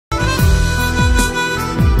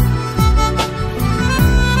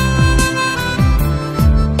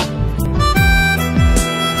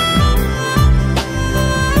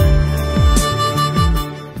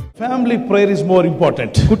family prayer is more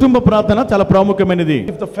important. కుటుంబ ప్రార్థన చాలా ప్రాముఖ్యమైనది.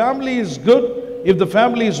 If the family is good, if the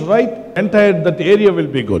family is right, entire that area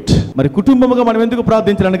will be good. మరి కుటుంబముగా మనం ఎందుకు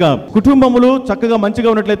ప్రార్థించాలనగా కుటుంబములు చక్కగా మంచిగా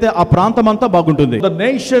ఉన్నట్లయితే ఆ ప్రాంతం అంతా బాగుంటుంది. The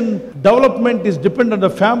nation development is dependent on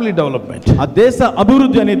the family development. ఆ దేశ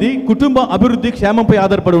అభివృద్ధి అనేది కుటుంబ అభివృద్ధి క్షేమంపై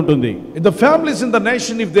ఆధారపడి ఉంటుంది. If the families in the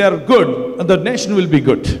nation, if they are good, the nation will be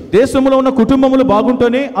good. దేశంలో ఉన్న కుటుంబములు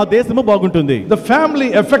బాగుంటేనే ఆ దేశము బాగుంటుంది. The family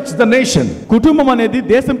affects the nation. కుటుంబం అనేది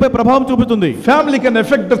దేశంపై ప్రభావం చూపుతుంది. Family can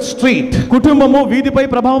affect the street. కుటుంబము వీధిపై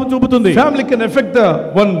ప్రభావం చూపుతుంది. Family can affect the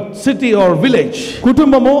one city or village.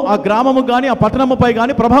 కుటుంబము ఆ గ్రామము గాని ఆ పట్టణముపై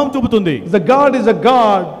గాని ప్రభావం చూపుతుంది. The God is a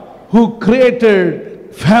God who created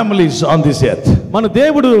families on this earth. మన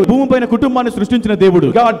దేవుడు భూమిపైన కుటుంబాన్ని సృష్టించిన దేవుడు.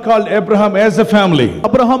 God called Abraham as a family.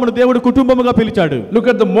 అబ్రహామును దేవుడు కుటుంబముగా పిలిచాడు. Look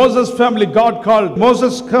at the Moses family. God called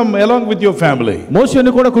Moses, come along with your family.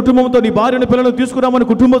 మోషేను కూడా కుటుంబంతో నీ భార్యను పిల్లలను తీసుకురామని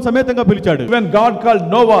కుటుంబ సమేతంగా పిలిచాడు. When God called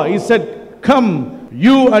Noah, he said, come,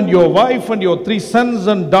 you and your wife and your 3 sons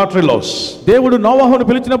and daughter-in-laws. దేవుడు నోవాహును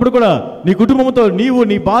పిలిచినప్పుడు కూడా నీ కుటుంబంతో నీవు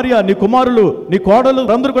నీ భార్య నీ కుమారులు నీ కోడలు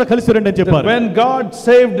అందరూ కూడా కలిసి రండి అని చెప్పారు. When God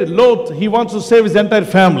saved Lot, he wants to save his entire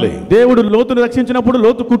family. దేవుడు లోతును రక్షించినప్పుడు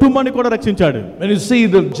లోతు కుటుంబాన్ని కూడా రక్షించాడు. When you see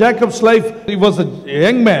the Jacob's life, he was a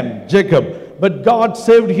young man, Jacob, but God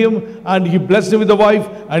saved him and he blessed him with a wife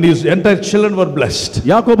and his entire children were blessed.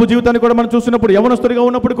 యాకోబు జీవితాన్ని కూడా మనం చూసినప్పుడు యవనస్తుడిగా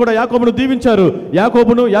ఉన్నప్పుడు కూడా యాకోబును దీవించారు.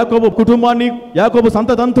 యాకోబు కుటుంబాన్ని యాకోబు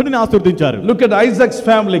సంతతంతుడిని ఆశీర్వదించారు. Look at Isaac's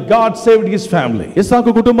family. God saved his family.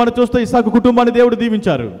 ఇస్సాకు కుటుంబాన్ని చూస్తే ఇస్సాకు కుటుంబాన్ని దేవుడు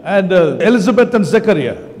దీవించారు. And Elizabeth and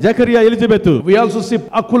Zechariah. Zechariah Elizabeth. We also see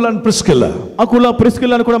Aquila and Priscilla. అకుల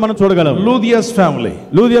ప్రిస్కిల్లాను కూడా మనం చూడగలం. Ludia's family.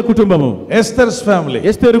 లూదియా కుటుంబము. Esther's family.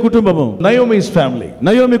 ఎస్తేరు కుటుంబము. Naomi's family.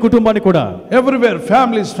 నయోమి కుటుంబాన్ని కూడా. Everywhere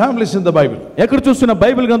families in the Bible. ఎక్కడ చూస్తున్న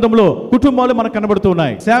బైబిల్ గ్రంథంలో కుటుంబాలు మనకు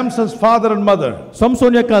కనబడుతున్నాయి. Samson's father and mother.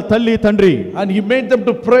 సంసోన్ యొక్క తల్లి తండ్రి. And he made them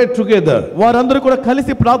to pray together. వారందరూ కూడా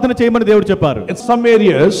కలిసి ప్రార్థన చేయమని దేవుడు చెప్పారు. In some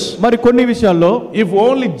areas, మరి కొన్ని విషయాల్లో if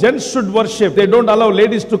only gents should worship, they don't allow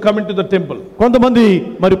ladies to come into the temple. కొంతమంది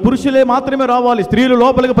మరి పురుషులే మాత్రమే రావాలి, స్త్రీలు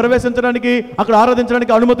లోపలికి ప్రవేశించడానికి అక్కడ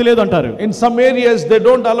ఆరాధించడానికి అనుమతి లేదు అంటారు. In some areas they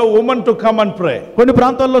don't allow women to come and pray. కొన్ని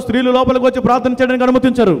ప్రాంతాల్లో స్త్రీలు లోపలికి వచ్చి ప్రార్థన చేయడానికి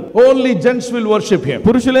అనుమతించరు. Only gents will worship him.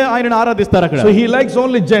 పురుషులే ఆయనను ఆరాధిస్తారు అక్కడ. So he likes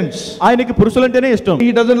only gents. ఆయనకి పురుషులంటేనే ఇష్టం.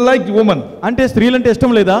 He doesn't like women. అంటే స్త్రీలంటే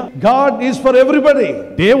ఇష్టం లేదా? God is for everybody.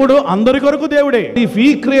 దేవుడు అందరి కొరకు దేవుడే. If he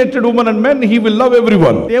created women and men, he will love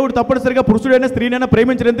everyone. దేవుడు తప్పనిసరిగా పురుషుడైనా స్త్రీనైనా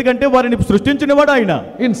ప్రేమించరు, ఎందుకంటే వారిని సృష్టించినవాడు ఆయన.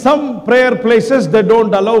 In some prayer places they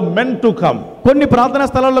don't allow men to come. కొన్ని ప్రార్థనా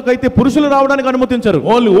స్థలాల్లోకి అయితే పురుషులు రావడానికి అనుమతించరు.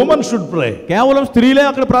 Only women should pray. కేవలం స్త్రీలే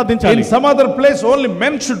అక్కడ ప్రార్థించాలి. In some other place only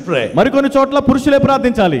men should pray. మరికొన్ని చోట్ల పురుషులే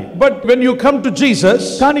ప్రార్థించాలి. But when you come to Jesus,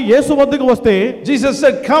 కానీ యేసు వద్దకు వస్తే Jesus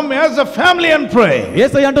said, come as a family and pray.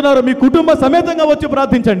 యేసయ్య అంటున్నారు, మీ కుటుంబ సమేతంగా వచ్చి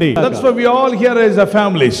ప్రార్థించండి. That's why we all here as a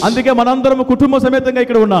families. అందుకే మనందరం కుటుంబ సమేతంగా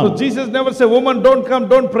ఇక్కడ ఉన్నాం. So Jesus never said, woman don't come,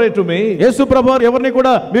 don't pray to me. యేసు ప్రభువు ఎవరిని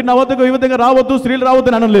కూడా మీరు నా వద్దకు ఈ విధంగా రావద్దు, స్త్రీలు రావద్దు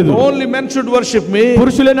అని అనలేదు. Only men should worship me.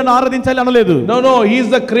 పురుషులే నన్ను ఆరాధించాలి అనలేదు. No, he is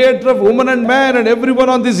the creator of woman and man and everyone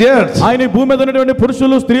on this earth. ఆయన భూమి మీద ఉన్నటువంటి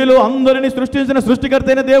పురుషులు స్త్రీలు అందరిని సృష్టించిన సృష్టికర్త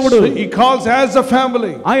అయిన దేవుడు. So he calls as a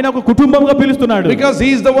family. ఆయన ఒక కుటుంబంగా పిలుస్తున్నాడు. Because he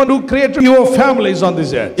is the one who created your families on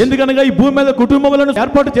this earth. ఎందుకనగా ఈ భూమి మీద కుటుంబములను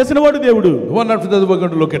ఏర్పాటు చేసినవాడు దేవుడు. One after the other we're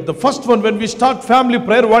going to look at. The first one, when we start family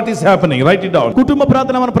prayer, what is happening? Write it down. కుటుంబ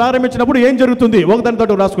ప్రార్థన మనం ప్రారంభించినప్పుడు ఏం జరుగుతుంది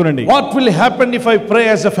ఒకదానితో రాసుకోనండి. What will happen if I pray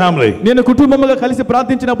as a family? నేను కుటుంబముగా కలిసి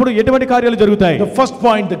ప్రార్థించినప్పుడు ఎటువంటి కార్యాలు జరుగుతాయి? The first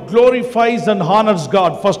point, that glorifies and honors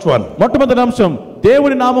God. First one. మొట్టమొదటి అంశం,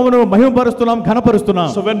 దేవుని నామమును మహిమపరుస్తున్నాం, ఘనపరుస్తున్నాం.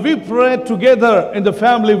 So when we pray together in the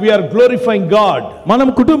family, we are glorifying God. మనం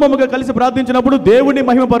కుటుంబముగా కలిసి ప్రార్థించినప్పుడు దేవుని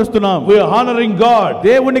మహిమపరుస్తున్నాం. We are honoring God.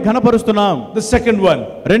 దేవుని ఘనపరుస్తున్నాం. The second one,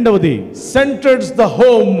 రెండవది, centers the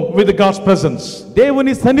home with God's presence.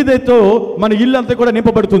 దేవుని సన్నిధితో మన ఇల్లు అంతా కూడా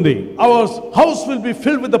నింపబడుతుంది. Our house will be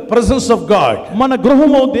filled with the presence of God. మన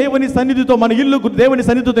గృహము దేవుని సన్నిధితో, మన ఇల్లు దేవుని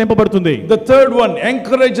సన్నిధితో నింపబడుతుంది. The third one,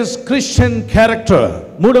 encourages Christian character.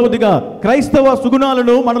 మూడవదిగా క్రైస్తవ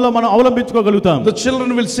సుగుణాలను మనలో మనం అవలంబించుకోగలుగుతాం. The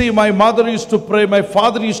children will see, my mother used to pray, my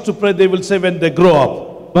father used to pray, they will say when they grow up.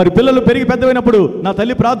 వారి పిల్లలు పెరిగి పెద్దవైనప్పుడు నా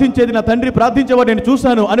తల్లి ప్రార్థించేది, నా తండ్రి ప్రార్థించేవాడు నేను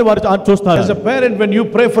చూశాను అని వారు చూస్తారు. As a parent, when you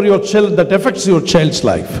pray for your child, that affects your child's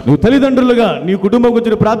life. నువ్వు తల్లిదండ్రులుగా నీ కుటుంబం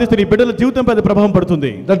గురించి ప్రార్థిస్తే నీ బిడ్డల జీవితంపై అది ప్రభావం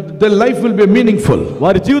పడుతుంది. That their life will be meaningful.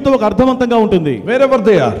 వారి జీవితం ఒక అర్థవంతంగా ఉంటుంది. Wherever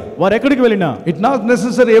they are, వారు ఎక్కడికి వెళ్ళినా. It's not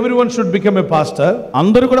necessary everyone should become a pastor.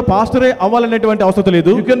 అందరూ కూడా పాస్టరే అవ్వాలనేటువంటి అవసరం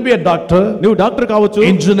లేదు. You can be a doctor, నువ్వు డాక్టర్ కావచ్చు,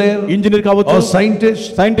 ఇంజనీర్ కావచ్చు, or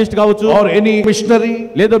scientist కావచ్చు, or any missionary,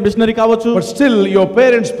 లేదా మిషనరీ కావచ్చు. but still your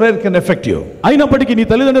parents parents' prayer can affect you. అయినప్పటికీ నీ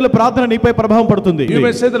తల్లిదండ్రుల ప్రార్థన నీపై ప్రభావం పడుతుంది. You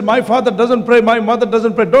may say that my father doesn't pray, my mother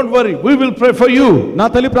doesn't pray. Don't worry, we will pray for you. నా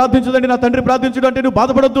తల్లి ప్రార్థించదండి, నా తండ్రి ప్రార్థించడు అంటే నువ్వు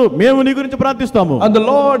బాధపడొద్దు, మేము నీ గురించి ప్రార్థిస్తాము. And the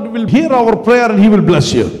Lord will hear our prayer and he will bless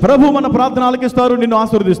you. ప్రభు మన ప్రార్థన ఆలకిస్తారు, నిన్ను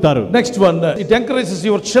ఆశీర్వదిస్తారు. Next one, it encourages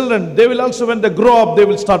your children. They will also, when they grow up, they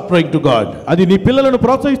will start praying to God. అది నీ పిల్లలను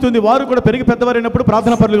ప్రోత్సహిస్తుంది, వారు కూడా పెరిగి పెద్దవారైనప్పుడు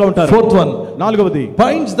ప్రార్థనా పరులుగా ఉంటారు. Fourth one, నాలుగవది,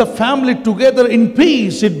 binds the family together in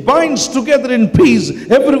peace. It binds together in peace.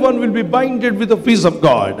 Everyone will be binded with the peace of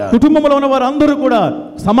God. కుటుంబంలో ఉన్న వారు అందరూ కూడా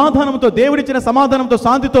సమాధానంతో, దేవుడిచ్చిన సమాధానంతో,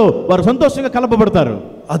 శాంతితో వారు సంతోషంగా కలపబడతారు.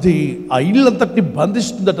 అది ఆ ఇల్లంతటిని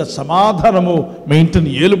బంధిస్తుందట. సమాధానము మీ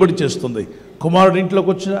ఇంటిని ఏలుబడి చేస్తుంది. కుమారుడు ఇంట్లోకి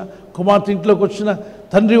వచ్చినా, కుమార్తె ఇంట్లోకి వచ్చినా,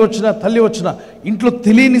 తండ్రి వచ్చినా, తల్లి వచ్చినా, ఇంట్లో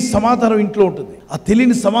తెలియని సమాధానం ఇంట్లో ఉంటుంది. ఆ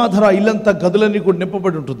తెలియని సమాధానం ఆ ఇల్లంతా, గదులన్నీ కూడా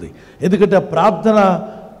నింపబడి ఉంటుంది. ఎందుకంటే ఆ ప్రార్థన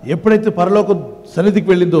ఎప్పుడైతే పరలోక సన్నిధికి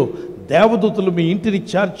వెళ్ళిందో దేవదూతలు మీ ఇంటిని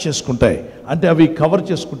చార్జ్ చేసుకుంటాయి. అంటే అవి కవర్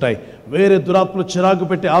చేసుకుంటాయి. వేరే దురాత్మలు, చిరాకు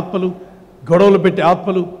పెట్టే ఆత్మలు, గొడవలు పెట్టే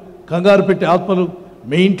ఆత్మలు, కంగారు పెట్టే ఆత్మలు,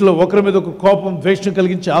 మీ ఇంట్లో ఒకరి మీద ఒక కోపం, ద్వేషం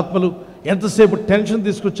కలిగించే ఆత్మలు, ఎంతసేపు టెన్షన్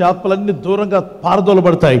తీసుకొచ్చే ఆత్మలన్నీ దూరంగా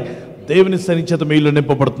పారదోలబడతాయి. దేవుని సన్నిధి చేత మీ ఇల్లు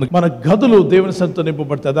నింపబడుతుంది. మన గదులు దేవుని సన్నిధితో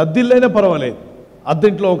నింపబడతాయి. అది అద్దిల్లైనా పర్వాలేదు.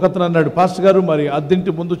 అద్దెంట్లో ఒకతను అన్నాడు, పాస్టర్ గారు మరి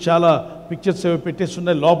అద్దెంటి ముందు చాలా పిక్చర్స్ ఏవో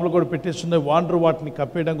పెట్టేస్తున్నాయి, లోపల కూడా పెట్టేస్తున్నాయి, వాండర్ వాటిని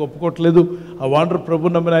కప్పేయడానికి ఒప్పుకోవట్లేదు. ఆ వాండర్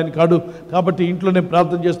ప్రభు నమ్మిన ఆయన కాడు, కాబట్టి ఇంట్లో నేను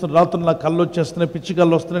ప్రార్థన చేస్తున్నాను, రాత్రులు నాకు కళ్ళు వచ్చేస్తున్నాయి, పిచ్చి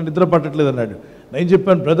కళ్ళు వస్తున్నాయి, నిద్ర పట్టట్లేదు అన్నాడు. నేను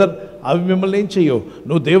చెప్పాను, బ్రదర్ అవి మిమ్మల్ని ఏం చెయ్యవు,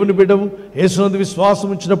 నువ్వు దేవుని బిడ్డవు, యేసునందు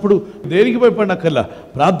విశ్వాసం ఉంచినప్పుడు దేనికి భయపడినక్కర్లా,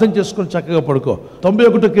 ప్రార్థన చేసుకొని చక్కగా పడుకో.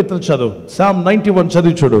 91 కీర్తన చదువు, Psalm 91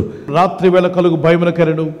 చదివి చూడు. రాత్రి వేళ కలుగు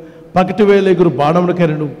భయమునకరెను, పగటి వేళ ఎగురు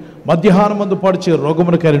బాణమునకరెను, మధ్యాహ్నం మందు పాడిచే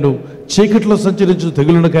రోగమునకరెను, చీకట్లో సంచరించు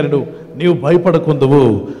తెగులునకరెను, నీవు భయపడకుందువు,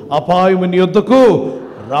 అపాయము నీ యొద్దకు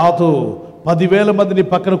రాదు. 10,000 మంది నీ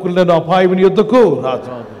పక్కన కుళ్ళను, అపాయము నీ యొద్దకు రాదు.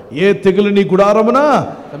 ఏ తెగులు నీ గుడారమున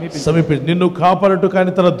సమీపించి నిన్ను కాపాడటు,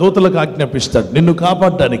 కానీ తన దూతలకు ఆజ్ఞాపిస్తాడు. నిన్ను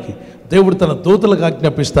కాపాడడానికి దేవుడు తన దూతలకు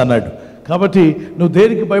ఆజ్ఞాపిస్తాడు. కాబట్టి నువ్వు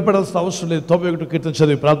దేనికి భయపడాల్సిన అవసరం లేదు. 91 కీర్తన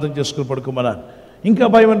చదివి ప్రార్థన చేసుకుని పడుకోమన్నాను. ఇంకా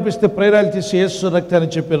భయం అనిపిస్తే ప్రేరాలు తీసి యేసు రక్తాన్ని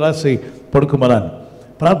చెప్పి రాసి పడుకోమన్నాను.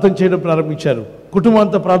 ప్రార్థన చేయడం ప్రారంభించారు. కుటుంబం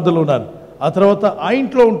అంతా ప్రార్థనలో ఉన్నారు. ఆ తర్వాత ఆ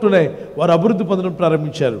ఇంట్లో ఉంటూనే వారు అభివృద్ధి పొందడం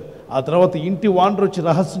ప్రారంభించారు. ఆ తర్వాత ఇంటి వాండర్ వచ్చి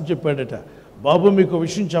రహస్యం చెప్పాడట, బాబు మీకు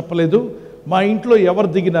విషయం చెప్పలేదు, మా ఇంట్లో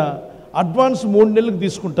ఎవరు దిగినా అడ్వాన్స్ 3 నెలలకు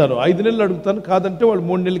తీసుకుంటాను, 5 నెలలు అడుగుతాను, కాదంటే వాళ్ళు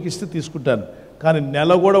 3 నెలలకి ఇస్తే తీసుకుంటాను, కానీ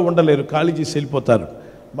నెల కూడా ఉండలేరు, ఖాళీ చేసి వెళ్ళిపోతారు.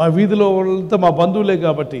 మా వీధిలో వాళ్ళంతా మా బంధువులే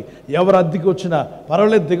కాబట్టి ఎవరు అద్దెకి వచ్చినా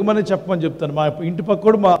పర్వాలేదు దిగమని చెప్పమని చెప్తాను. మా ఇంటి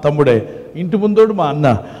పక్కోడు మా తమ్ముడే, ఇంటి ముందోడు మా అన్న,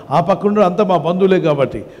 ఆ పక్కన అంతా మా బంధువులే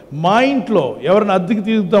కాబట్టి మా ఇంట్లో ఎవరైనా అద్దెకి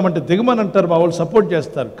దిగుతామంటే దిగమని అంటారు, మా వాళ్ళు సపోర్ట్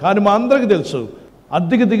చేస్తారు. కానీ మా అందరికీ తెలుసు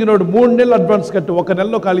అద్దెకి దిగినోడు 3 నెలలు అడ్వాన్స్ కట్టి 1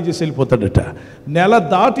 నెలలో ఖాళీ చేసి వెళ్ళిపోతాడట. నెల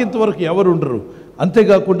దాటి ఇంతవరకు ఎవరు ఉండరు.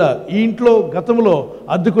 అంతేకాకుండా ఈ ఇంట్లో గతంలో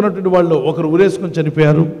అద్దెకున్నటువంటి వాళ్ళు ఒకరు ఉరేసుకొని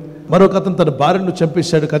చనిపోయారు, మరొక అతను తన భార్యను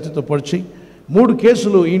చంపేశాడు కత్తితో పొడిచి. 3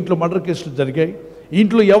 కేసులు ఇంట్లో మర్డర్ కేసులు జరిగాయి.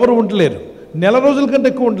 ఇంట్లో ఎవరు ఉండలేరు, నెల రోజుల కంటే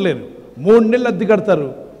ఎక్కువ ఉండలేరు. 3 నెలలు అద్దె కడతారు,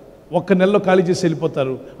 1 నెలలో ఖాళీ చేసి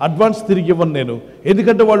వెళ్ళిపోతారు. అడ్వాన్స్ తిరిగి ఇవ్వను నేను,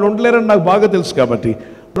 ఎందుకంటే వాళ్ళు ఉండలేరని నాకు బాగా తెలుసు కాబట్టి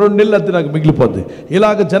 2 నెలలు అద్దె నాకు మిగిలిపోద్ది.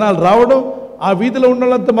 ఇలాగ జనాలు రావడం, ఆ వీధిలో ఉన్న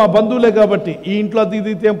వాళ్ళంతా మా బంధువులే కాబట్టి ఈ ఇంట్లో అద్దె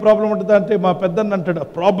దిగితే ఏం ప్రాబ్లం ఉంటుందా అంటే మా పెద్దన్న అంటాడు,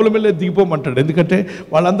 ప్రాబ్లం లేదు దిగిపోమంటాడు, ఎందుకంటే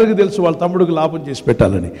వాళ్ళందరికీ తెలుసు వాళ్ళ తమ్ముడికి లాభం చేసి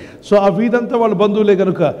పెట్టాలని. సో ఆ వీధంతా వాళ్ళ బంధువులే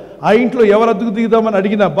కనుక ఆ ఇంట్లో ఎవరు అద్దెకు దిగుదామని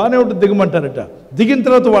అడిగినా బాగానే ఉంటుంది దిగమంటారట. దిగిన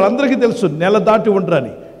తర్వాత వాళ్ళందరికీ తెలుసు నెల దాటి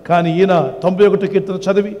ఉండరని. కానీ ఈయన 91 కీర్తన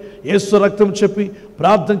చదివి యేసు రక్తం చెప్పి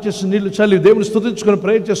ప్రార్థన చేసి నీళ్లు చల్లి దేవుని స్తుతించుకొని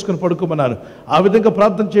ప్రేయర్ చేసుకొని పడుకోమన్నారు. ఆ విధంగా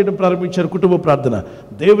ప్రార్థన చేయడం ప్రారంభించారు. కుటుంబ ప్రార్థన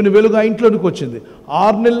దేవుని వెలుగు ఆ ఇంట్లోనికి వచ్చింది.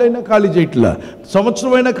 6 నెలలైనా ఖాళీ చేయట్లా,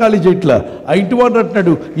 సంవత్సరమైనా ఖాళీ చేయట్లా. ఆ ఇంటి వాడు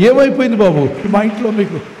అంటున్నాడు, ఏమైపోయింది బాబు మా ఇంట్లో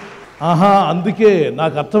మీకు? అందుకే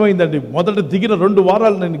నాకు అర్థమైందండి, మొదట దిగిన 2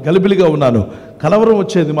 వారాలు నేను గలిబిలిగా ఉన్నాను, కలవరం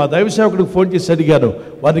వచ్చేది. మా దైవ సేవకుడికి ఫోన్ చేసి అడిగాను,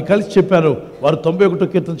 వారిని కలిసి చెప్పాను. వారు 91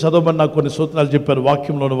 కీర్తన చదవమని నాకు కొన్ని సూత్రాలు చెప్పారు,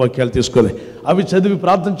 వాక్యంలోని వాక్యాలు తీసుకొని అవి చదివి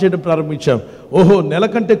ప్రార్థన చేయడం ప్రారంభించాం. ఓహో, నెల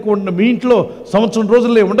కంటే ఎక్కువ ఉన్న మీ ఇంట్లో సంవత్సరం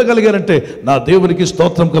రోజుల్లో ఉండగలిగారంటే నా దేవునికి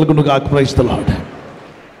స్తోత్రం కలుగును గాక. Praise the lord.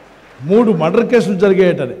 3 మర్డర్ కేసులు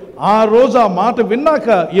జరిగాయటని ఆ రోజు ఆ మాట విన్నాక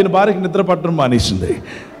ఈయన భార్యకి నిద్ర పట్టడం మానేసింది.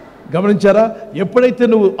 గమనించారా? ఎప్పుడైతే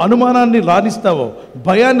నువ్వు అనుమానాన్ని రాణిస్తావో,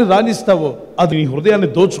 భయాన్ని రాణిస్తావో, అది నీ హృదయాన్ని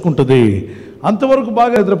దోచుకుంటుంది. అంతవరకు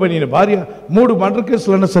బాగా నిద్రపోయిన భార్య 3 మర్డర్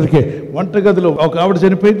కేసులు అన్నసరికి వంటగదిలో ఒక ఆవిడ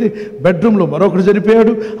చనిపోయింది, బెడ్రూమ్లో మరొకరు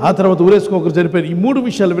చనిపోయాడు, ఆ తర్వాత ఊరేసుకు ఒకరు చనిపోయాడు. ఈ 3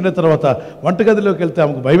 విషయాలు విన్న తర్వాత వంటగదిలోకి వెళ్తే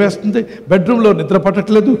ఆమెకు భయం వేస్తుంది, బెడ్రూమ్లో నిద్ర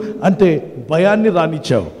పట్టట్లేదు. అంటే భయాన్ని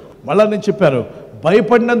రానిచ్చావు. మళ్ళా నేను చెప్పాను,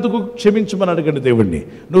 భయపడినందుకు క్షమించమని అడగండి దేవుణ్ణి.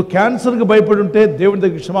 నువ్వు క్యాన్సర్కి భయపడి ఉంటే దేవుని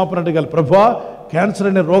దగ్గర క్షమాపణ అడగాలి. ప్రభువా, క్యాన్సర్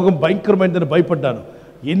అనే రోగం భయంకరమైందని భయపడ్డాను.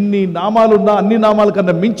 ఎన్ని నామాలున్నా అన్ని నామాల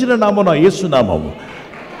కన్నా మించిన నామం నా యేసు నామము.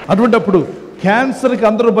 అటువంటప్పుడు క్యాన్సర్కి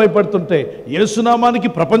అందరూ భయపడుతుంటే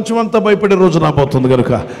యేసునామానికి ప్రపంచం అంతా భయపడే రోజు రాబోతుంది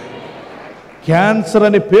కనుక క్యాన్సర్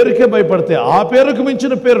అనే పేరుకే భయపడితే ఆ పేరుకు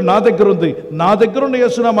మించిన పేరు నా దగ్గర ఉంది. నా దగ్గర ఉన్న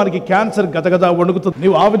యేసునామానికి క్యాన్సర్ గదగదా వణుకుతుంది.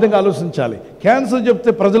 నువ్వు ఆ విధంగా ఆలోచించాలి. క్యాన్సర్ చెప్తే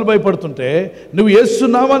ప్రజలు భయపడుతుంటే నువ్వు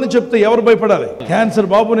యేసునామాన్ని చెప్తే ఎవరు భయపడాలి? క్యాన్సర్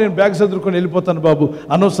బాబు నేను బ్యాగ్ సర్దుకొని వెళ్ళిపోతాను బాబు,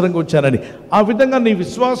 అనవసరంగా వచ్చానని. ఆ విధంగా నీ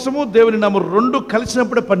విశ్వాసము దేవుని నామం రెండు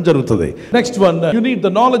కలిసినప్పుడే పని జరుగుతుంది. Next one, you need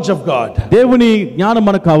the knowledge of God. దేవుని జ్ఞానం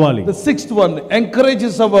మనకు కావాలి. The sixth one,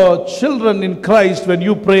 encourages our children in Christ when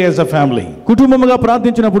you pray as a family. కుటుంబముగా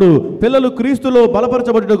ప్రార్థించినప్పుడు పిల్లలు క్రీస్తులో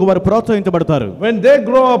బలపరచబడుటకు వారు ప్రోత్సహించబడతారు. When they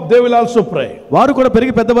grow up, they will also pray. వారు కూడా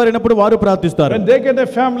పెరిగి పెద్దవారైనప్పుడు వారు ప్రార్థిస్తారు. When they get a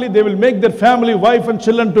family, they will make their family, wife and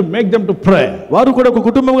children to make them to pray. వారు కూడా ఒక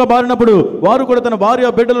కుటుంబంగా మారినప్పుడు వారు కూడా తన భార్య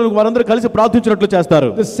బిడ్డలను వారందరూ కలిసి ప్రార్థించినట్లు చేస్తారు.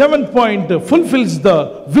 The seventh point fulfills the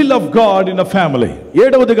will of God in a family.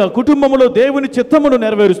 ఏడవదిగా కుటుంబములో దేవుని చిత్తమును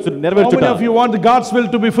నెరవేర్చుట. How many of you want God's will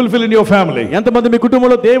to be fulfilled in your family? ఎంతమంది మీ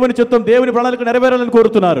కుటుంబంలో దేవుని చిత్తం దేవుని ప్రణాళిక నెరవేరాలని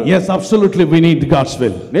కోరుతున్నారు? Yes, absolutely, we need God's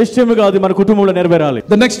will. నిశ్చయముగా అది మన కుటుంబంలో నెరవేరాలి.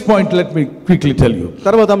 The next point, let me quickly tell you.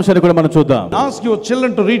 తర్వాత అంశాన్ని కూడా మనం చూద్దాం. Ask your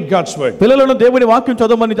children to read God's word. పిల్లలను దేవుని వాక్యం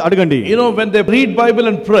చదవమని అడగండి. You know, when they read Bible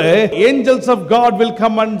and pray, angels of God will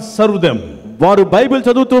come and serve them. వారు బైబిల్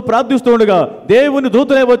చదువుతూ ప్రార్థిస్తూ ఉండగా దేవుని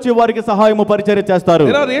దూతలే వచ్చి వారికి సహాయము పరిచర్య చేస్తారు.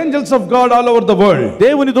 There are angels of God all over the world.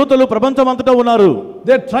 దేవుని దూతలు ప్రపంచం అంతటా ఉన్నారు.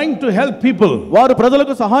 They are trying to help people. వారు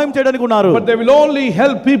ప్రజలకు సహాయం చేయడానికి ఉన్నారు. But they will only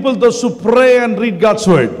help people those who pray and read God's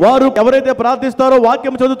word. వారు ఎవరైతే ప్రార్థిస్తారో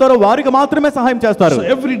వాక్యం చదువుతారో వారికి మాత్రమే సహాయం చేస్తారు. So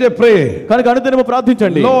every day pray. కనుక అనుదినము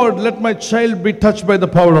ప్రార్థించండి. Lord, let my child be touched by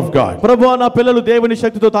the power of God. ప్రభువా నా పిల్లలు దేవుని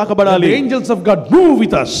శక్తితో తాకబడాలి. The angels of God move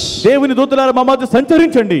with us. దేవుని దూతలారా మా మధ్య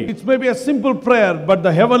సంచరించండి. It may be a simple prayer, but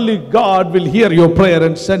the heavenly God will hear your prayer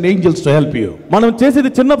and send angels to help you. మనం చేసేది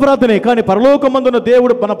చిన్న ప్రార్థనే కానీ పరలోకమందున్న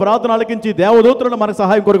దేవుడు మన ప్రార్థన ఆలకించి దేవదూతలను మనకు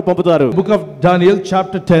సహాయం కొరకు పంపుతారు. Book of Daniel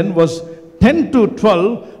chapter 10 verse 10 to 12,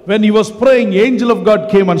 when he was praying, angel of God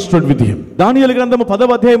came and stood with him. దానియేలు గ్రంథము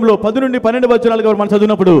 10వ అధ్యాయంలో 10 నుండి 12 వచనాలుగా మనం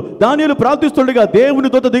చదివినప్పుడు దానియేలు ప్రార్థిస్తుండగా దేవుని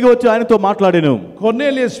దూత దిగి వచ్చి ఆయనతో మాట్లాడెను.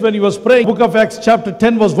 Cornelius, when he was praying, Book of Acts chapter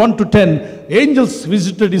 10 verse 1 to 10, angels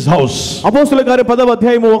visited his house. అపోస్తలుల కార్యం 10వ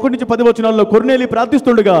అధ్యాయము 1 నుంచి 10 వచనాల్లో కొర్నేలి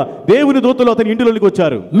ప్రార్థిస్తుండగా దేవుని దూతలు అతని ఇంటిలోనికి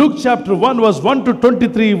వచ్చారు. Luke chapter 1 verse 1 to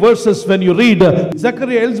 23 verses, when you read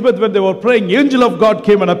Zechariah, Elizabeth, when they were praying, angel of God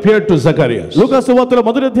came and appeared to Zacharias. లూకా సువార్తలో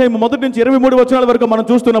 1వ అధ్యాయం 1 నుంచి 23 వచనాల వరకు మనం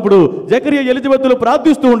చూస్తున్నప్పుడు జకరియా ఎలిజబెతులు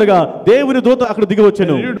ప్రార్థిస్తూ ఉండగా దేవుని దూత అక్కడ దిగి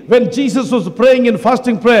వచ్చెను. When Jesus was praying in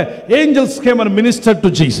fasting prayer, angels came and ministered to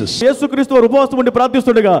Jesus. యేసుక్రీస్తు ఉపవాసం ఉండి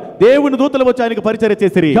ప్రార్థిస్తుండగా దేవుని దూతలు వచ్చి ఆయనకు పరిచర్య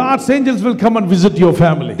చేసిరి. God's angels will come and visit your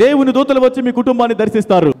family. దేవుని దూతలు వచ్చి మీ కుటుంబాన్ని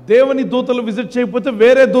దర్శిస్తారు. దేవుని దూతలు విజిట్ చేయకపోతే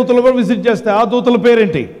వేరే దూతలు కూడా విజిట్ చేస్తాయి. ఆ దూతల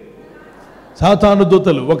పేరేంటి? సాతాను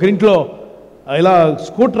దూతలు. ఒకరింట్లో ఇలా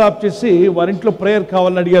స్కూటర్ ఆఫ్ చేసి వారింట్లో ప్రేయర్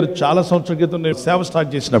కావాలని అడిగారు. చాలా సంవత్సరాల క్రితం నేను సేవ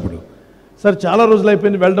స్టార్ట్ చేసినప్పుడు. సరే చాలా రోజులు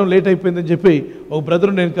అయిపోయింది, వెళ్ళడం లేట్ అయిపోయిందని చెప్పి ఒక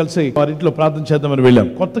బ్రదర్ నేను కలిసి వారింట్లో ప్రార్థన చేద్దామని వెళ్ళాం.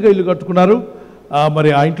 కొత్తగా ఇల్లు కట్టుకున్నారు, మరి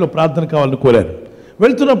ఆ ఇంట్లో ప్రార్థన కావాలని కోరారు.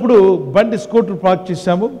 వెళ్తున్నప్పుడు బండి స్కూటర్ పార్క్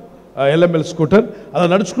చేశాము, ఎల్ఎంఎల్ స్కూటర్. అలా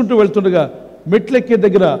నడుచుకుంటూ వెళ్తుండగా మెట్లెక్కే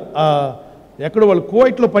దగ్గర ఎక్కడో వాళ్ళు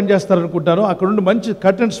కువైట్లో పనిచేస్తారనుకుంటాను, అక్కడ నుండి మంచి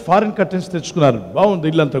కర్టెన్స్, ఫారిన్ కర్టెన్స్ తెచ్చుకున్నారు. బాగుంది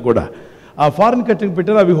ఇల్లంతా కూడా. ఆ ఫారిన్ కటింగ్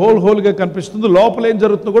పెట్టారు, అవి హోల్గా కనిపిస్తుంది. లోపల ఏం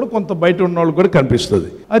జరుగుతుందో కూడా కొంత బయట ఉన్న వాళ్ళు కూడా కనిపిస్తుంది.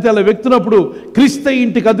 అయితే అలా వ్యక్తున్నప్పుడు క్రీస్తు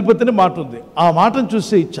ఇంటికి అధిపతి అని మాట ఉంది. ఆ మాటను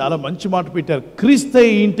చూసి చాలా మంచి మాట పెట్టారు. క్రీస్తు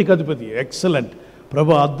ఇంటికి అధిపతి, ఎక్సలెంట్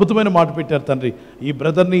ప్రభు, అద్భుతమైన మాట పెట్టారు తండ్రి. ఈ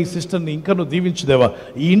బ్రదర్ని, ఈ సిస్టర్ని ఇంకా నువ్వు దీవించుదేవా,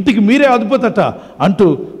 ఈ ఇంటికి మీరే అధిపతట అంటూ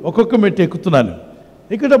ఒక్కొక్క మెట్టు ఎక్కుతున్నాను.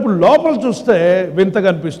 ఎక్కేటప్పుడు లోపల చూస్తే వింతగా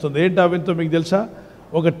అనిపిస్తుంది. ఏంటి ఆ వింత మీకు తెలుసా?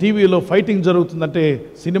 ఒక టీవీలో ఫైటింగ్ జరుగుతుందంటే,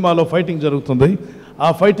 సినిమాలో ఫైటింగ్ జరుగుతుంది. ఆ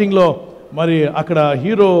ఫైటింగ్లో మరి అక్కడ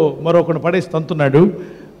హీరో మరొకడు పడేసి తంతున్నాడు.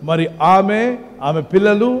 మరి ఆమె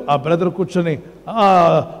పిల్లలు, ఆ బ్రదర్ కూర్చొని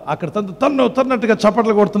అక్కడ తన్నట్టుగా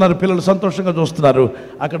చప్పట్లు కొడుతున్నారు. పిల్లలు సంతోషంగా చూస్తున్నారు.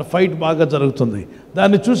 అక్కడ ఫైట్ బాగా జరుగుతుంది.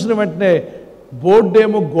 దాన్ని చూసిన వెంటనే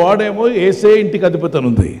బోర్డేమో గోడేమో ఏసే ఇంటికి అధిపతి అని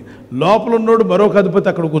ఉంది. లోపల ఉన్నోడు మరొక అధిపతి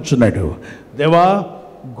అక్కడ కూర్చున్నాడు. దేవా,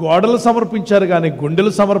 గోడలు సమర్పించారు కానీ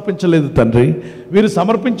గుండెలు సమర్పించలేదు తండ్రి. వీరు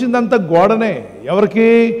సమర్పించిందంతా గోడనే. ఎవరికి?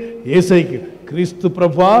 ఏసైకి. క్రీస్తు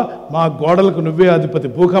ప్రభువా, మా గోడలకు నువ్వే అధిపతి.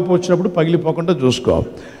 భూకంపం వచ్చినప్పుడు పగిలిపోకుండా చూసుకో,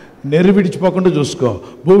 నెరి విడిచిపోకుండా చూసుకో,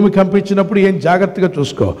 భూమి కంపించినప్పుడు ఏం జాగ్రత్తగా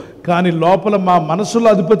చూసుకో. కానీ లోపల మా మనసులో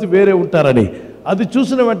అధిపతి వేరే ఉంటారని అది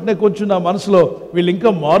చూసిన వెంటనే కొంచెం నా మనసులో వీళ్ళు ఇంకా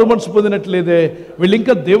మారు మనసు పొందినట్లేదే, వీళ్ళు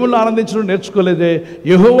ఇంకా దేవుళ్ళు ఆనందించడం నేర్చుకోలేదే,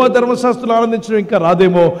 యెహోవా ధర్మశాస్త్రాలు ఆనందించడం ఇంకా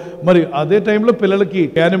రాదేమో. మరి అదే టైంలో పిల్లలకి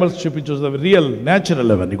యానిమల్స్ చూపించవచ్చు, రియల్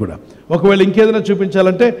న్యాచురల్ అవన్నీ కూడా. ఒకవేళ ఇంకేదైనా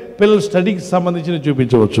చూపించాలంటే పిల్లల స్టడీకి సంబంధించినవి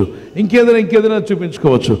చూపించవచ్చు, ఇంకేదైనా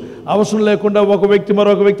చూపించుకోవచ్చు. అవసరం లేకుండా ఒక వ్యక్తి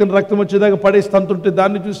మరొక వ్యక్తిని రక్తం వచ్చేదాకా పడేసి తంతుంటే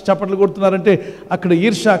దాన్ని చూసి చప్పట్లు కొడుతున్నారంటే అక్కడ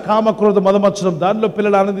ఈర్ష, కామ, క్రోధ, మదమత్సరం, దానిలో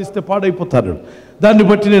పిల్లలు ఆనందిస్తే పాడైపోతారు. దాన్ని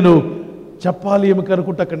బట్టి నేను చెప్పాలి ఏమి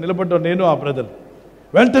కనుకుంటే అక్కడ నిలబడ్డాను నేను, ఆ బ్రదర్.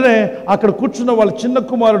 వెంటనే అక్కడ కూర్చున్న వాళ్ళ చిన్న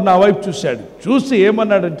కుమారుడు నా వైపు చూశాడు. చూసి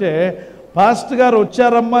ఏమన్నాడంటే, పాస్టర్ గారు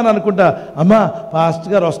వచ్చారమ్మా అని అనుకుంటా, అమ్మా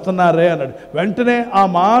పాస్టర్ గారు వస్తున్నారే అన్నాడు. వెంటనే ఆ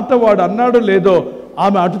మాట వాడు అన్నాడో లేదో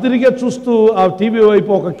ఆమె అటు తిరిగే చూస్తూ ఆ టీవీ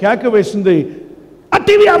వైపు ఒక కేక వేసింది. ఆ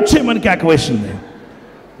టీవీ ఆఫ్ చేయమని కేక వేసింది.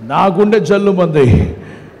 నా గుండె జల్లు మంది.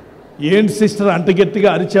 ఏంటి సిస్టర్ అంత గట్టిగా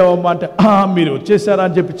అరిచావమ్మా అంటే, మీరు వచ్చేసారా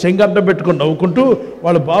అని చెప్పి చెంగడ్డ పెట్టుకొని నవ్వుకుంటూ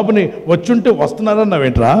వాళ్ళ బాబుని వచ్చుంటే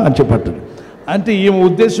వస్తున్నారన్నావేంట్రా అని చెప్పట్టు. అంటే ఈమె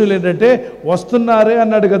ఉద్దేశం ఏంటంటే, వస్తున్నారే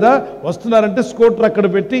అన్నాడు కదా, వస్తున్నారంటే స్కూటర్ అక్కడ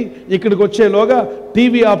పెట్టి ఇక్కడికి వచ్చేలోగా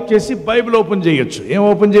టీవీ ఆఫ్ చేసి బైబిల్ ఓపెన్ చేయొచ్చు. ఏం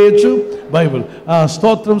ఓపెన్ చేయొచ్చు? బైబిల్.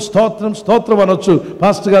 స్తోత్రం స్తోత్రం స్తోత్రం అనొచ్చు,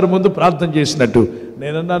 పాస్టర్ గారు ముందు ప్రార్థన చేసినట్టు.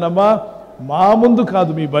 నేనన్నానమ్మా, మా ముందు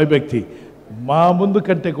కాదు మీ భయభక్తి, మా ముందు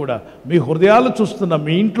కంటే కూడా మీ హృదయాలు చూస్తున్న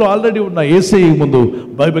మీ ఇంట్లో ఆల్రెడీ ఉన్న యేసయ్య ముందు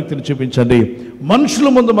భయభక్తిని చూపించండి. మనుషుల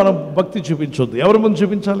ముందు మనం భక్తి చూపించొద్దు. ఎవరి ముందు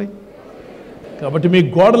చూపించాలి? కాబట్టి మీ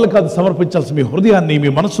గోడలు కాదు సమర్పించాల్సి, మీ హృదయాన్ని, మీ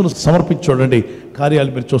మనస్సును సమర్పించి చూడండి,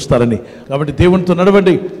 కార్యాలు మీరు చూస్తారని. కాబట్టి దేవునితో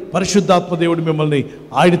నడవండి. పరిశుద్ధాత్మ దేవుడు మిమ్మల్ని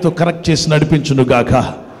ఆయనతో కనెక్ట్ చేసి నడిపించును గాక.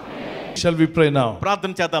 Shall we pray now?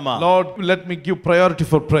 ప్రార్థన చేద్దామా? Lord, let me give priority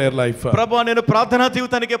for prayer life. ప్రభువా, నేను ప్రార్థనా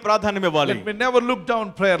జీవితానికే ప్రాధాన్యం ఇవ్వాలి. Let me never look down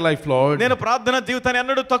prayer life, Lord. నేను ప్రార్థనా జీవితాన్ని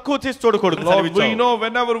అన్నడు తక్కువ చేసి చూడకూడదు. Lord, we know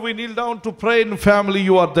whenever we kneel down to pray in family,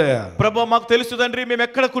 you are there. ప్రభువా, మాకు తెలుసు తండ్రి, మేము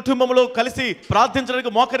ఎక్కడ కుటుంబంలో కలిసి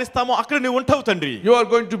ప్రార్థించడానికి మోకరిస్తామో అక్కడ నీవు ఉంటావు తండ్రి. You are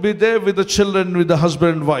going to be there with the children, with the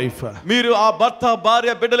husband and wife. మీరు ఆ భర్త,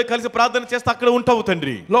 భార్య, బిడ్డలు కలిసి ప్రార్థన చేస్తే అక్కడ ఉంటావు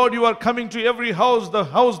తండ్రి. Lord, you are coming to every house, the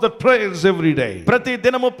house that prays every day. ప్రతి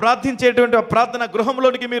దినము ప్రార్థించేటువంటి ప్రార్థన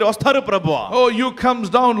గృహంలోనికి మీరు వస్తారు ప్రభువా. Oh, you comes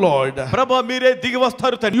down, Lord. ప్రభువా, మీరే దిగి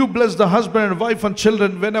వస్తారు తండ్రి. You bless the husband and wife and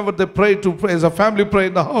children whenever they pray to pray as a family pray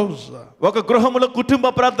in the house. ఒక గృహములో కుటుంబ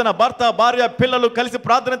ప్రార్థన, భర్త, భార్య, పిల్లలు కలిసి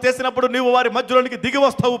ప్రార్థన చేసినప్పుడు నీవు వారి మధ్యలోనికి దిగి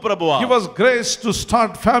వస్తావు ప్రభువా. Give us grace to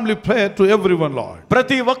start family prayer to everyone, Lord.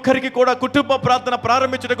 ప్రతి ఒక్కరికి కూడా కుటుంబ ప్రార్థన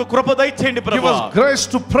ప్రారంభించుటకు కృప దయచేయండి ప్రభువా. Give us grace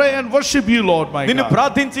to pray and worship you, Lord, my God. నిన్ను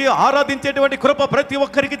ప్రార్థించి ఆరాధించేటువంటి కృప ప్రతి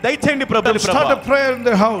ఒక్కరికి దయచేయండి ప్రభువా. Start a prayer in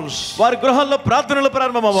the house. వారి గృహాల్లో ప్రార్థనలు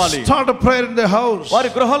ప్రారంభమవ్వాలి. Start a prayer in the house. వారి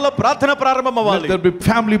గృహాల్లో ప్రార్థన ప్రారంభమవ్వాలి. Let there be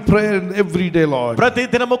family prayer every day, Lord. ప్రతి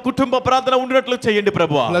దినము కుటుంబ ప్రార్థన ఉండినట్లు చేయండి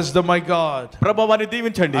ప్రభువా. Bless them, my God. ప్రభువాని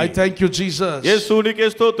దీవించండి. I thank you, Jesus. యేసు నీకే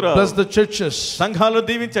స్తోత్రం. Bless the churches. సంఘాలను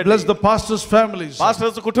దీవించండి. Bless the pastors' families.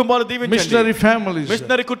 Pastors కుటుంబాలను దీవించండి. Missionary families.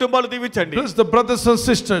 మిషనరీ కుటుంబాలు దీవించండి. Bless the brothers and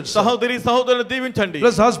sisters. సహోదరి సహోదరులను దీవించండి.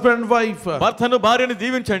 Bless husband and wife. భర్తను భార్యను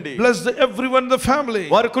దీవించండి. Bless everyone in the family.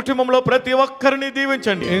 వారి కుటుంబంలో ప్రతి ఒక్కరిని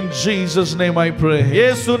దీవించండి. In Jesus' name I pray.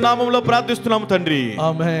 యేసు నామములో ప్రార్థిస్తున్నాము తండ్రి.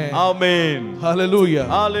 Amen. ఆమేన్. Hallelujah.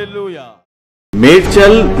 హల్లెలూయా.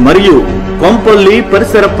 మేడ్చల్ మరియు కొంపల్లి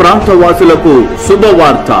పరిసర ప్రాంత వాసులకు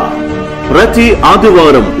శుభవార్త. ప్రతి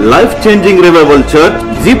ఆదివారం life changing revival church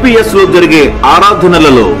GPS లో జరిగే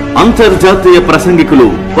ఆరాధనలలో అంతర్జాతీయ ప్రసంగికులు,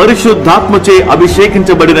 పరిశుద్ధాత్మచే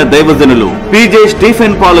అభిషేకించబడిన దైవజనులు పిజే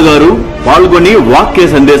స్టీఫెన్ పాల్ గారు పాల్గొని వాక్య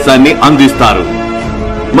సందేశాన్ని అందిస్తారు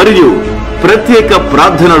మరియు ప్రత్యేక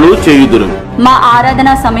ప్రార్థనలు చేయుదురు. మా ఆరాధన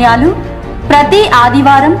సమయాలు: ప్రతి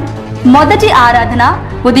ఆదివారం మొదటి ఆరాధన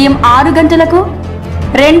ఉదయం 6 గంటలకు,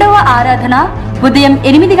 రెండవ ఆరాధన ఉదయం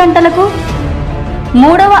 8 గంటలకు,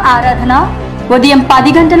 మూడవ ఆరాధన ఉదయం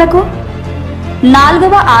 10 గంటలకు,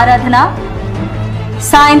 నాలుగవ ఆరాధన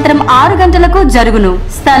సాయంత్రం 6 గంటలకు జరుగును.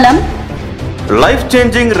 స్థలం: life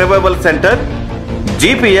changing revival centre,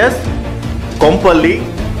 GPS, Kompally,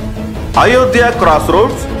 Ayodhya cross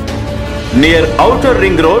roads, near outer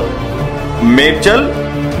ring road, Medchal,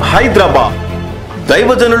 Hyderabad.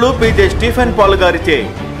 దైవజనులు పిజే స్టీఫెన్ పాల్ గారిచే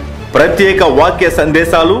ప్రత్యేక వాక్య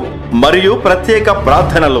సందేశాలు మరియు ప్రత్యేక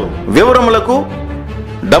ప్రార్థనలు. వివరములకు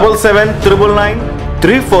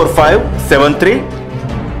 7799934573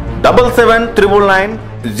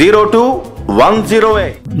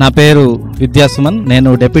 7799902108. నా పేరు విద్యాసుమన్. నేను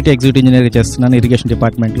డెప్యూటీ ఎగ్జిక్యూటివ్ ఇంజనీర్ చేస్తున్నాను ఇరిగేషన్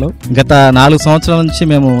డిపార్ట్మెంట్ లో. గత 4 సంవత్సరాల నుంచి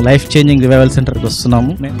మేము లైఫ్ చేంజింగ్ రివైవల్ సెంటర్ కి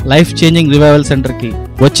వస్తున్నాము. లైఫ్ చేంజింగ్ రివైవల్ సెంటర్ కి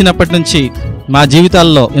వచ్చినప్పటి నుంచి మా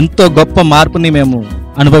జీవితాల్లో ఎంతో గొప్ప మార్పుని మేము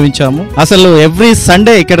అనుభవించాము. అసలు ఎవ్రీ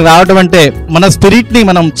సండే ఇక్కడ రావడం అంటే మన స్పిరిట్ ని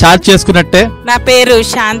మనం చార్జ్ చేసుకున్నట్టే. నా పేరు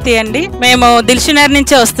శాంతి అండి. మేము దిల్షునగర్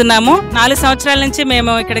నుంచి వస్తున్నాము. 4 సంవత్సరాల నుంచి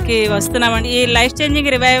మేము ఇక్కడికి వస్తున్నామండి. ఈ లైఫ్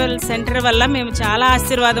చేంజింగ్ రివైవల్ సెంటర్ వల్ల మేము చాలా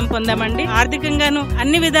ఆశీర్వాదం పొందామండి. ఆర్థికంగాను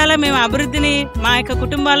అన్ని విధాలా మేము అభివృద్ధిని మా యొక్క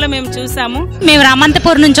కుటుంబాల్లో మేము చూసాము. మేము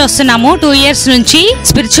రామంతపూర్ నుంచి వస్తున్నాము. 2 years నుంచి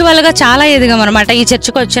స్పిరిచువల్ గా చాలా ఎదిగాం అనమాట. ఈ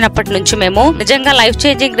చర్చకు వచ్చినప్పటి నుంచి మేము నిజంగా లైఫ్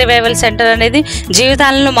చేంజింగ్ రివైవల్ సెంటర్ అనేది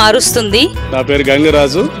జీవితాలను మారుస్తుంది. నా పేరు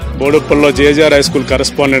Gangaraju, బోడుప్పల్లో JJR high school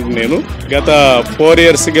correspondent. నేను గత 4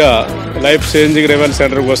 years గా లైఫ్ చేంజింగ్ రివైవల్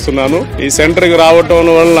సెంటర్కి వస్తున్నాను. ఈ సెంటర్కి రావటం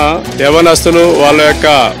వలన యవనస్తులు వాళ్ళ యొక్క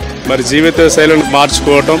జీవిత శైలిని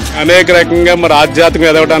మార్చుకోవటం అనేక రకంగా ఆధ్యాత్మిక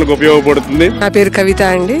ఎదగడానికి ఉపయోగపడుతుంది. నా పేరు కవిత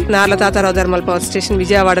అండి. Narla Tatarao thermal power station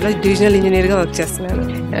విజయవాడలో డివిజనల్ ఇంజనీర్ గా వర్క్ చేస్తున్నాను.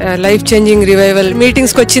 లైఫ్ చేంజింగ్ రివైవల్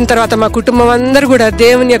మీటింగ్స్ కి వచ్చిన తర్వాత మా కుటుంబం అందరూ కూడా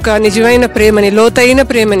దేవుని యొక్క నిజమైన ప్రేమని, లోతైన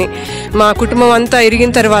ప్రేమని మా కుటుంబం అంతా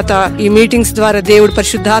ఎరిగిన తర్వాత ఈ మీటింగ్స్ ద్వారా దేవుడు,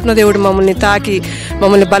 పరిశుద్ధాత్మ దేవుడు మమ్మల్ని తాకి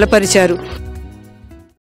మమ్మల్ని బలపరిచారు.